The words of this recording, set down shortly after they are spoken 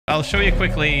I'll show you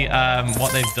quickly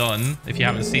what they've done if you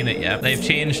haven't seen it yet. They've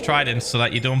changed tridents so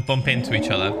that you don't bump into each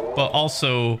other, but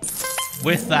also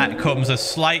with that comes a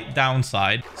slight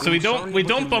downside. So we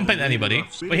don't bump into anybody.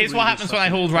 But here's what happens when I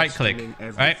hold right click.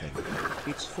 Right?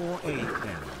 It's 4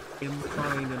 a.m. I'm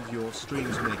fine and your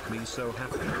streams make me so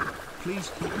happy.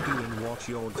 Please keep doing what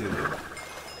you're doing.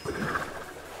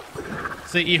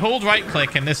 So you hold right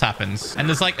click and this happens. And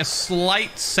there's like a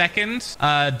slight second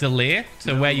delay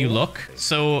to where you look.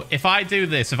 So if I do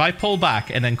this, if I pull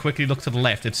back and then quickly look to the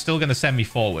left, it's still going to send me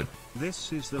forward.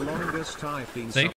 This is the longest I've been. See?